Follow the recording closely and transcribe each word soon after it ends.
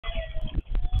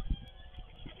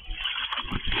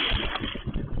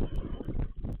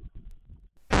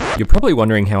You're probably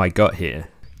wondering how I got here.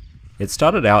 It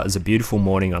started out as a beautiful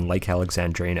morning on Lake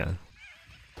Alexandrina.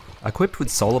 Equipped with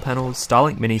solar panels,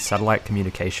 Starlink Mini satellite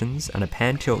communications, and a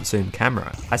pan-tilt zoom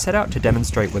camera, I set out to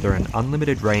demonstrate whether an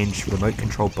unlimited range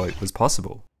remote-controlled boat was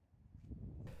possible.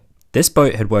 This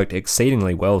boat had worked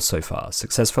exceedingly well so far,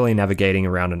 successfully navigating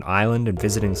around an island and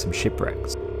visiting some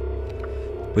shipwrecks.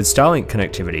 With Starlink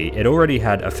connectivity, it already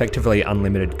had effectively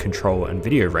unlimited control and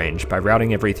video range by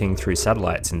routing everything through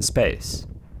satellites in space.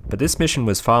 But this mission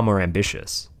was far more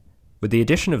ambitious. With the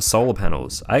addition of solar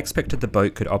panels, I expected the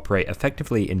boat could operate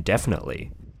effectively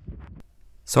indefinitely.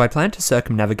 So I planned to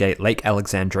circumnavigate Lake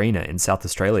Alexandrina in South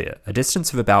Australia, a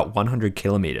distance of about 100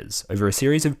 kilometres, over a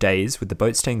series of days with the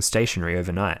boat staying stationary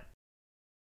overnight.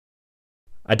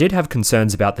 I did have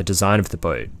concerns about the design of the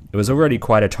boat. It was already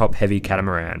quite a top-heavy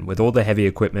catamaran, with all the heavy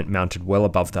equipment mounted well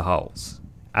above the hulls.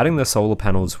 Adding the solar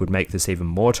panels would make this even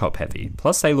more top-heavy,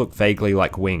 plus they look vaguely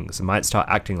like wings and might start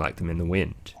acting like them in the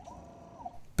wind.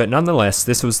 But nonetheless,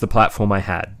 this was the platform I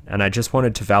had, and I just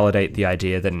wanted to validate the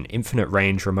idea that an infinite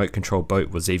range remote-controlled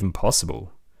boat was even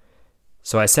possible.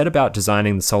 So I set about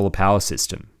designing the solar power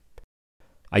system.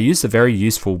 I used the very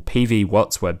useful PV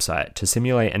Watts website to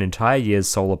simulate an entire year's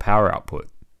solar power output.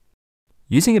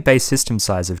 Using a base system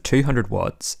size of 200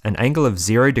 watts, an angle of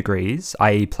 0 degrees,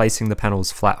 i.e. placing the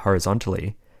panels flat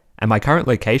horizontally, and my current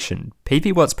location,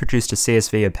 PV Watts produced a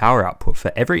CSV of power output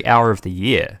for every hour of the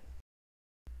year.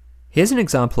 Here's an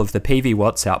example of the PV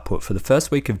Watts output for the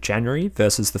first week of January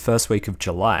versus the first week of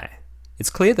July. It's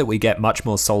clear that we get much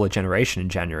more solar generation in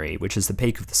January, which is the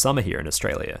peak of the summer here in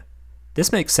Australia.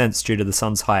 This makes sense due to the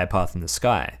sun's higher path in the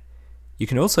sky. You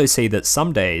can also see that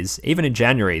some days, even in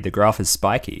January, the graph is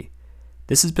spiky.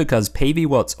 This is because PV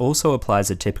Watts also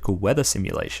applies a typical weather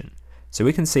simulation, so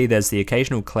we can see there's the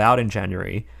occasional cloud in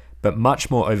January, but much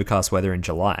more overcast weather in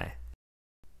July.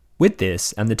 With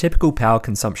this, and the typical power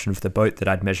consumption of the boat that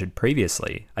I'd measured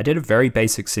previously, I did a very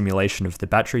basic simulation of the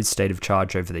battery's state of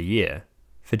charge over the year.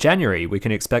 For January, we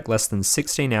can expect less than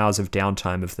 16 hours of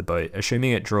downtime of the boat,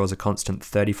 assuming it draws a constant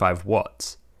 35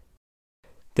 watts.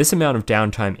 This amount of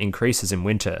downtime increases in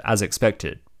winter, as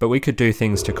expected, but we could do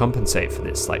things to compensate for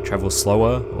this, like travel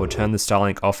slower, or turn the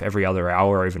Starlink off every other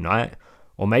hour overnight,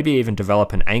 or maybe even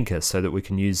develop an anchor so that we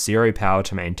can use zero power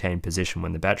to maintain position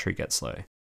when the battery gets low.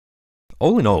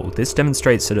 All in all, this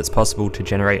demonstrates that it's possible to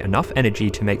generate enough energy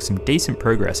to make some decent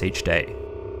progress each day.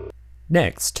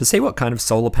 Next, to see what kind of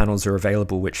solar panels are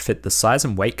available which fit the size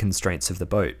and weight constraints of the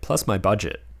boat, plus my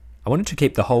budget, I wanted to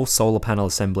keep the whole solar panel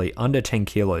assembly under 10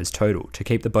 kilos total to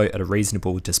keep the boat at a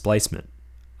reasonable displacement.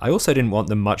 I also didn't want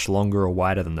them much longer or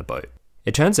wider than the boat.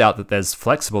 It turns out that there's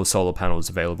flexible solar panels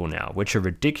available now, which are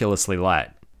ridiculously light.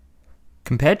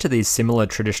 Compared to these similar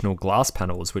traditional glass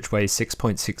panels which weigh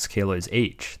 6.6 kilos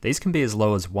each, these can be as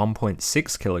low as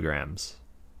 1.6 kilograms.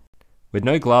 With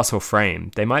no glass or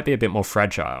frame, they might be a bit more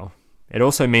fragile. It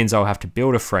also means I'll have to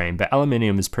build a frame, but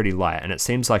aluminium is pretty light and it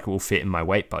seems like it will fit in my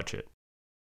weight budget.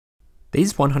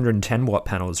 These 110 watt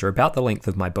panels are about the length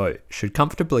of my boat, should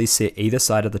comfortably sit either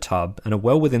side of the tub, and are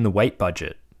well within the weight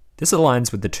budget. This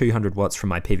aligns with the 200 watts from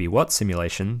my PV Watts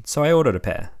simulation, so I ordered a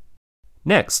pair.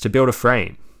 Next, to build a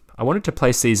frame. I wanted to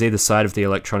place these either side of the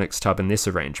electronics tub in this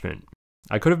arrangement.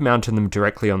 I could have mounted them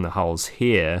directly on the hulls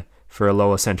here for a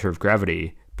lower center of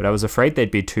gravity, but I was afraid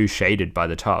they'd be too shaded by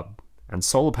the tub, and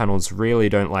solar panels really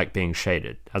don't like being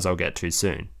shaded, as I'll get to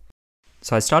soon.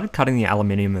 So I started cutting the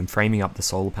aluminium and framing up the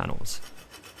solar panels.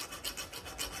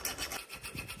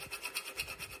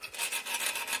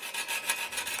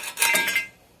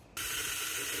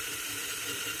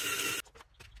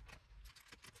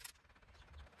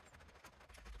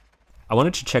 I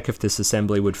wanted to check if this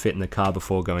assembly would fit in the car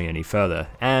before going any further,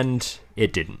 and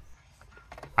it didn't.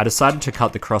 I decided to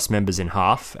cut the cross members in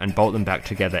half and bolt them back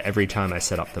together every time I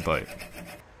set up the boat.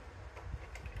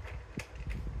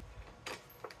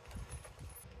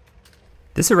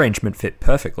 This arrangement fit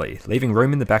perfectly, leaving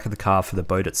room in the back of the car for the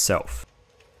boat itself.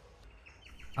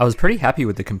 I was pretty happy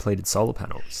with the completed solar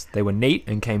panels. They were neat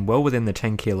and came well within the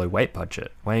 10 kilo weight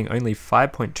budget, weighing only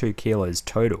 5.2 kilos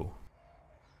total.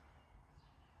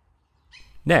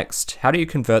 Next, how do you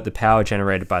convert the power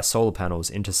generated by solar panels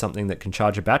into something that can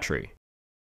charge a battery?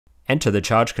 Enter the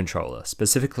charge controller,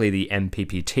 specifically the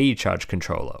MPPT charge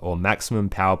controller, or maximum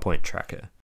power point tracker.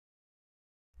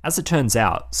 As it turns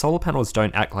out, solar panels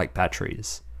don't act like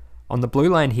batteries. On the blue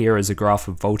line here is a graph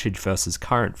of voltage versus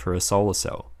current for a solar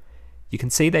cell. You can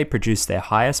see they produce their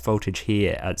highest voltage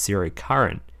here at 0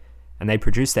 current, and they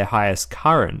produce their highest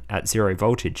current at 0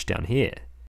 voltage down here.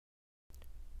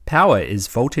 Power is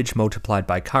voltage multiplied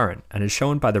by current, and is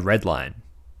shown by the red line.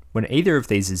 When either of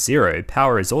these is 0,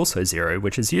 power is also 0,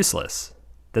 which is useless.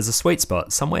 There's a sweet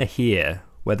spot somewhere here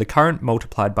where the current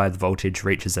multiplied by the voltage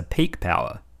reaches a peak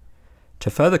power. To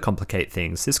further complicate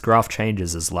things, this graph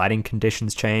changes as lighting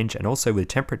conditions change and also with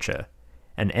temperature.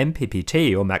 An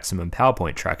MPPT, or maximum power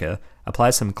point tracker,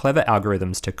 applies some clever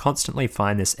algorithms to constantly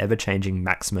find this ever-changing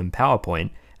maximum power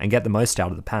point and get the most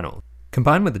out of the panel.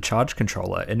 Combined with the charge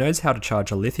controller, it knows how to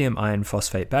charge a lithium iron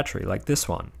phosphate battery like this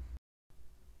one.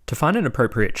 To find an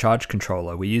appropriate charge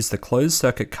controller, we use the closed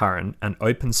circuit current and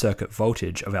open circuit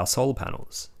voltage of our solar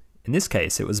panels. In this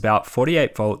case, it was about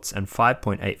 48 volts and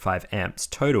 5.85 amps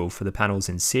total for the panels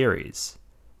in series.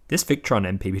 This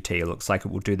Victron MPPT looks like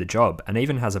it will do the job and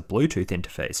even has a Bluetooth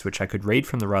interface which I could read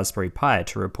from the Raspberry Pi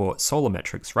to report solar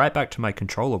metrics right back to my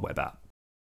controller web app.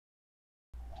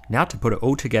 Now to put it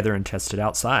all together and test it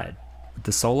outside. With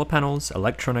the solar panels,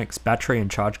 electronics, battery and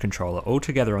charge controller all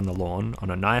together on the lawn on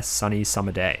a nice sunny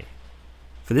summer day.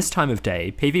 For this time of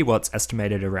day, PV Watts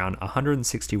estimated around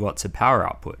 160 watts of power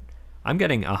output. I'm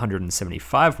getting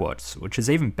 175 watts, which is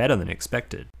even better than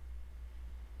expected.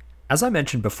 As I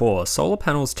mentioned before, solar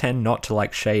panels tend not to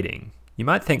like shading. You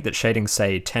might think that shading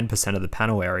say 10% of the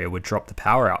panel area would drop the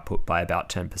power output by about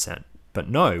 10%. But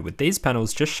no, with these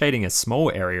panels, just shading a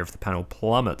small area of the panel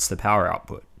plummets the power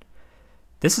output.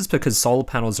 This is because solar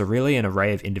panels are really an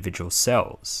array of individual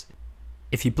cells.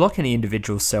 If you block any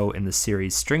individual cell in the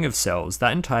series string of cells,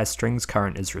 that entire string's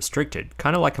current is restricted,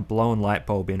 kind of like a blown light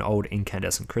bulb in old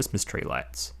incandescent Christmas tree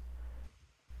lights.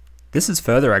 This is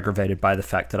further aggravated by the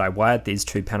fact that I wired these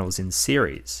two panels in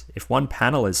series. If one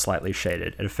panel is slightly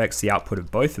shaded, it affects the output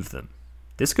of both of them.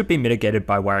 This could be mitigated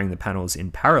by wiring the panels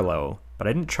in parallel, but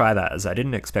I didn't try that as I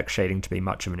didn't expect shading to be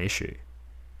much of an issue.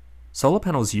 Solar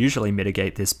panels usually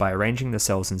mitigate this by arranging the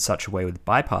cells in such a way with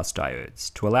bypass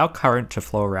diodes to allow current to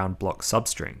flow around block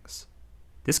substrings.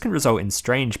 This can result in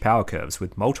strange power curves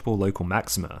with multiple local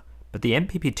maxima, but the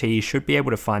MPPT should be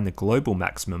able to find the global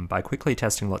maximum by quickly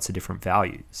testing lots of different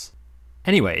values.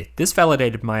 Anyway, this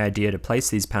validated my idea to place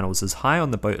these panels as high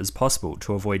on the boat as possible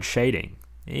to avoid shading,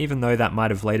 even though that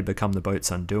might have later become the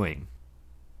boat's undoing.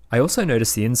 I also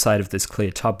noticed the inside of this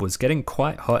clear tub was getting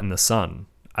quite hot in the sun.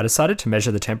 I decided to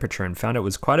measure the temperature and found it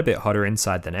was quite a bit hotter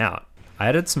inside than out. I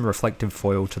added some reflective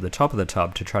foil to the top of the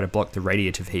tub to try to block the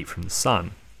radiative heat from the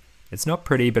sun. It's not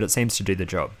pretty, but it seems to do the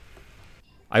job.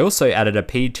 I also added a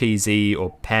PTZ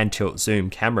or pan tilt zoom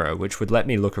camera which would let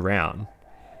me look around.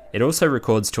 It also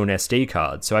records to an SD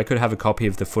card, so I could have a copy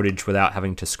of the footage without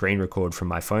having to screen record from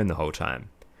my phone the whole time.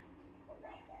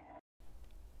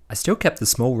 I still kept the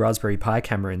small Raspberry Pi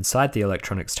camera inside the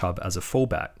electronics tub as a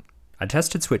fallback. I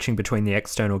tested switching between the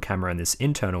external camera and this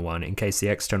internal one in case the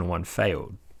external one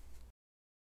failed.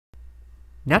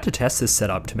 Now to test this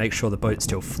setup to make sure the boat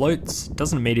still floats,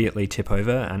 doesn't immediately tip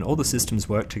over, and all the systems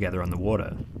work together on the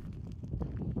water.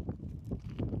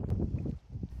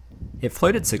 It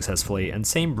floated successfully and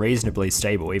seemed reasonably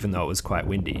stable even though it was quite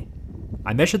windy.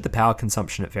 I measured the power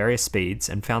consumption at various speeds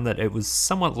and found that it was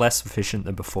somewhat less efficient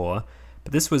than before,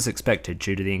 but this was expected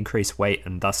due to the increased weight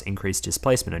and thus increased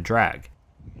displacement and drag.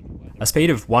 A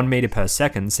speed of 1 meter per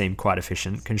second seemed quite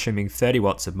efficient, consuming 30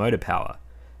 watts of motor power.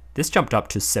 This jumped up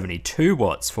to 72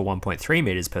 watts for 1.3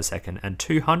 meters per second and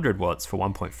 200 watts for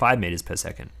 1.5 meters per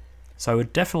second. So I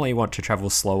would definitely want to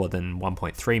travel slower than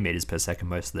 1.3 meters per second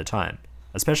most of the time,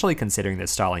 especially considering the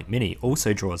Starlink Mini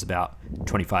also draws about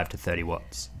 25 to 30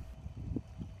 watts.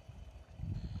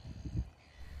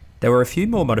 There were a few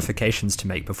more modifications to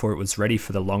make before it was ready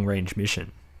for the long-range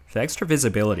mission. For extra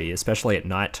visibility, especially at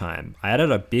night time, I added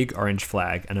a big orange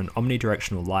flag and an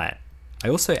omnidirectional light. I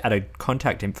also added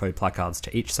contact info placards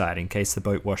to each side in case the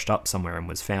boat washed up somewhere and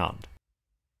was found.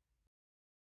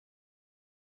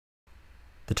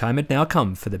 The time had now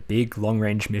come for the big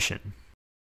long-range mission.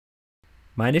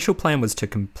 My initial plan was to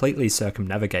completely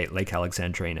circumnavigate Lake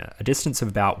Alexandrina, a distance of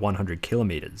about 100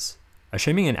 kilometers.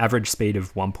 Assuming an average speed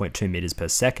of 1.2 meters per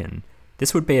second,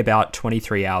 this would be about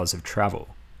 23 hours of travel.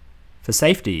 For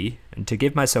safety, and to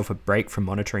give myself a break from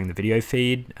monitoring the video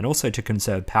feed, and also to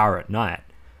conserve power at night,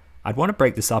 I'd want to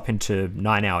break this up into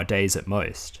 9-hour days at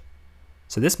most.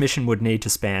 So this mission would need to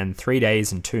span 3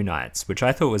 days and 2 nights, which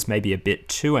I thought was maybe a bit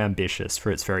too ambitious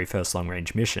for its very first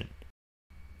long-range mission.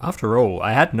 After all,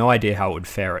 I had no idea how it would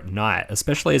fare at night,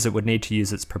 especially as it would need to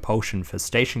use its propulsion for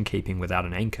station keeping without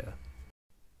an anchor.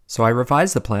 So I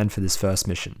revised the plan for this first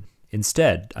mission.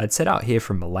 Instead, I'd set out here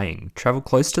from Malang, travel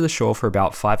close to the shore for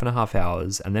about 5.5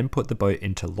 hours, and then put the boat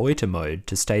into loiter mode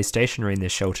to stay stationary in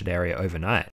this sheltered area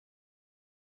overnight.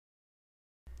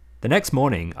 The next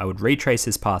morning, I would retrace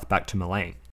this path back to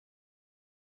Malang.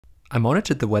 I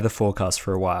monitored the weather forecast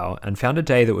for a while and found a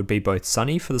day that would be both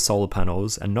sunny for the solar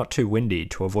panels and not too windy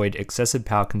to avoid excessive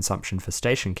power consumption for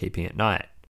station keeping at night.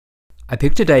 I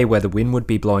picked a day where the wind would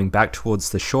be blowing back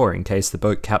towards the shore in case the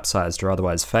boat capsized or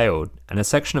otherwise failed, and a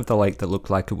section of the lake that looked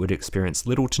like it would experience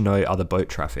little to no other boat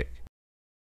traffic.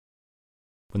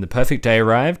 When the perfect day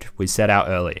arrived, we set out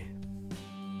early.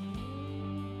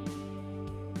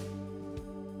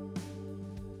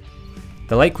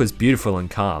 The lake was beautiful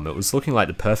and calm. It was looking like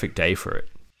the perfect day for it.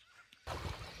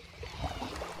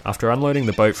 After unloading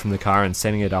the boat from the car and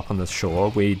setting it up on the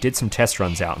shore, we did some test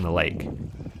runs out in the lake.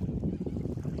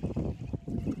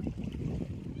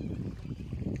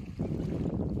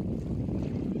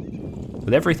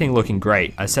 With everything looking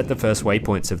great, I set the first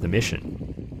waypoints of the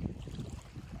mission.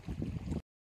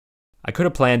 I could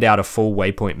have planned out a full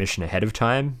waypoint mission ahead of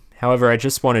time, however I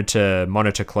just wanted to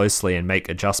monitor closely and make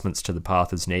adjustments to the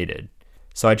path as needed.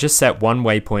 So I just set one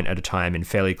waypoint at a time in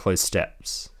fairly close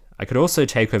steps. I could also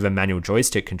take over manual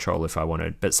joystick control if I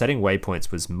wanted, but setting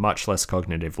waypoints was much less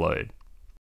cognitive load.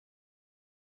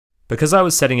 Because I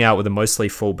was setting out with a mostly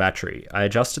full battery, I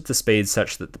adjusted the speed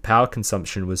such that the power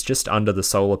consumption was just under the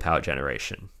solar power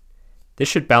generation. This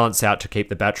should balance out to keep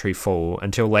the battery full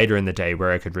until later in the day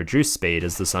where I could reduce speed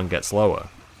as the sun gets lower.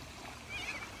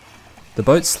 The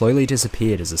boat slowly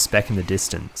disappeared as a speck in the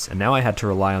distance, and now I had to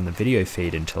rely on the video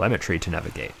feed and telemetry to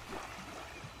navigate.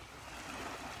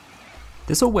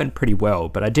 This all went pretty well,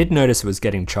 but I did notice it was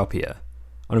getting choppier.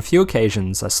 On a few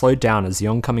occasions, I slowed down as the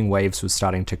oncoming waves were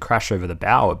starting to crash over the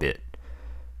bow a bit.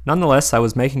 Nonetheless, I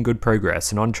was making good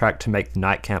progress and on track to make the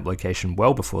night camp location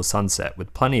well before sunset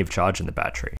with plenty of charge in the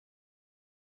battery.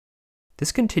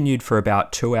 This continued for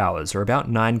about 2 hours, or about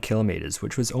 9 kilometers,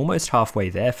 which was almost halfway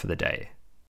there for the day.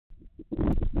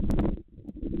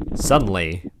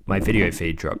 Suddenly, my video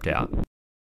feed dropped out.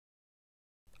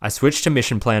 I switched to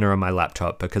Mission Planner on my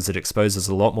laptop because it exposes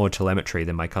a lot more telemetry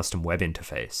than my custom web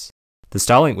interface. The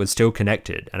Starlink was still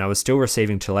connected, and I was still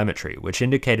receiving telemetry, which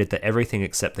indicated that everything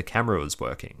except the camera was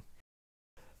working.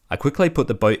 I quickly put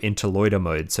the boat into loiter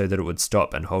mode so that it would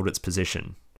stop and hold its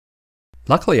position.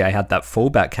 Luckily I had that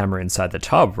fallback camera inside the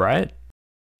tub, right?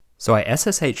 So I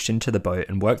SSH'd into the boat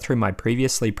and worked through my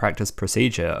previously practiced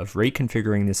procedure of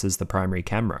reconfiguring this as the primary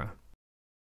camera.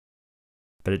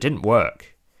 But it didn't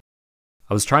work.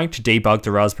 I was trying to debug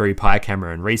the Raspberry Pi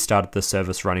camera and restarted the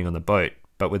service running on the boat,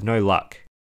 but with no luck.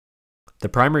 The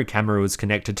primary camera was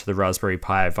connected to the Raspberry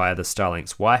Pi via the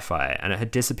Starlink's Wi-Fi, and it had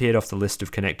disappeared off the list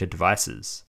of connected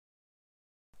devices.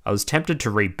 I was tempted to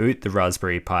reboot the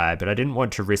Raspberry Pi, but I didn't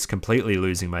want to risk completely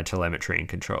losing my telemetry and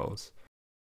controls.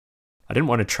 I didn't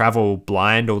want to travel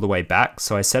blind all the way back,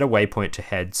 so I set a waypoint to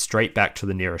head straight back to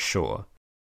the nearest shore.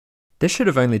 This should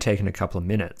have only taken a couple of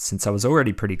minutes, since I was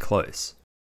already pretty close.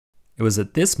 It was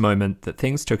at this moment that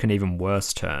things took an even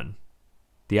worse turn.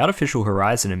 The artificial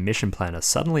horizon in Mission Planner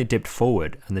suddenly dipped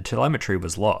forward and the telemetry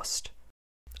was lost.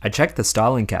 I checked the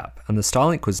Starlink app, and the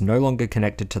Starlink was no longer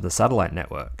connected to the satellite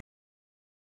network.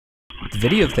 The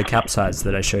video of the capsize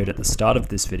that I showed at the start of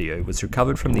this video was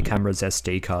recovered from the camera's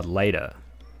SD card later,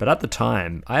 but at the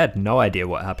time, I had no idea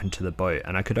what happened to the boat,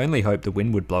 and I could only hope the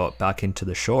wind would blow it back into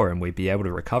the shore and we'd be able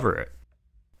to recover it.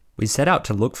 We set out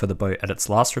to look for the boat at its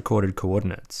last recorded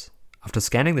coordinates. After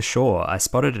scanning the shore, I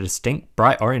spotted a distinct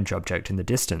bright orange object in the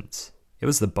distance. It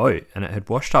was the boat, and it had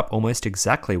washed up almost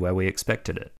exactly where we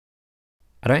expected it.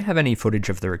 I don't have any footage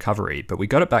of the recovery, but we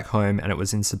got it back home and it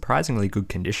was in surprisingly good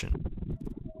condition.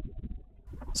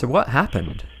 So what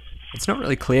happened? It's not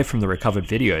really clear from the recovered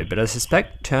video, but I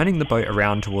suspect turning the boat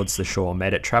around towards the shore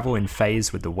made it travel in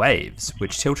phase with the waves,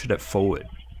 which tilted it forward.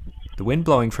 The wind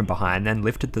blowing from behind then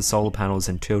lifted the solar panels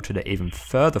and tilted it even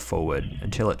further forward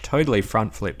until it totally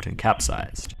front flipped and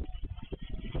capsized.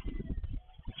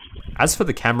 As for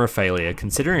the camera failure,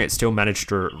 considering it still managed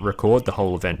to record the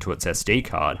whole event to its SD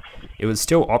card, it was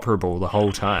still operable the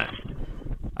whole time.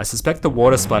 I suspect the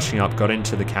water splashing up got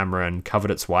into the camera and covered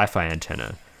its Wi-Fi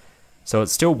antenna, so it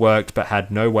still worked but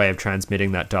had no way of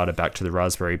transmitting that data back to the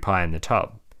Raspberry Pi in the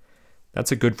tub.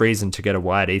 That's a good reason to get a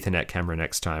wired Ethernet camera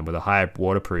next time with a high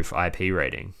waterproof IP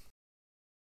rating.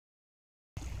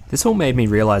 This all made me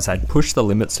realise I'd pushed the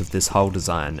limits of this hull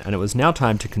design, and it was now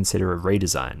time to consider a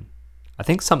redesign. I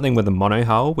think something with a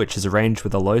monohull, which is arranged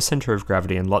with a low centre of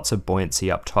gravity and lots of buoyancy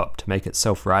up top to make it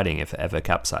self-righting if it ever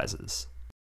capsizes.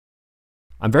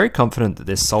 I'm very confident that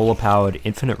this solar-powered,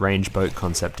 infinite-range boat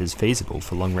concept is feasible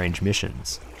for long-range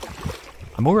missions.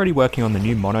 I'm already working on the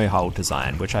new monohull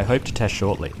design, which I hope to test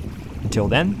shortly. Until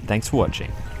then, thanks for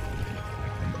watching.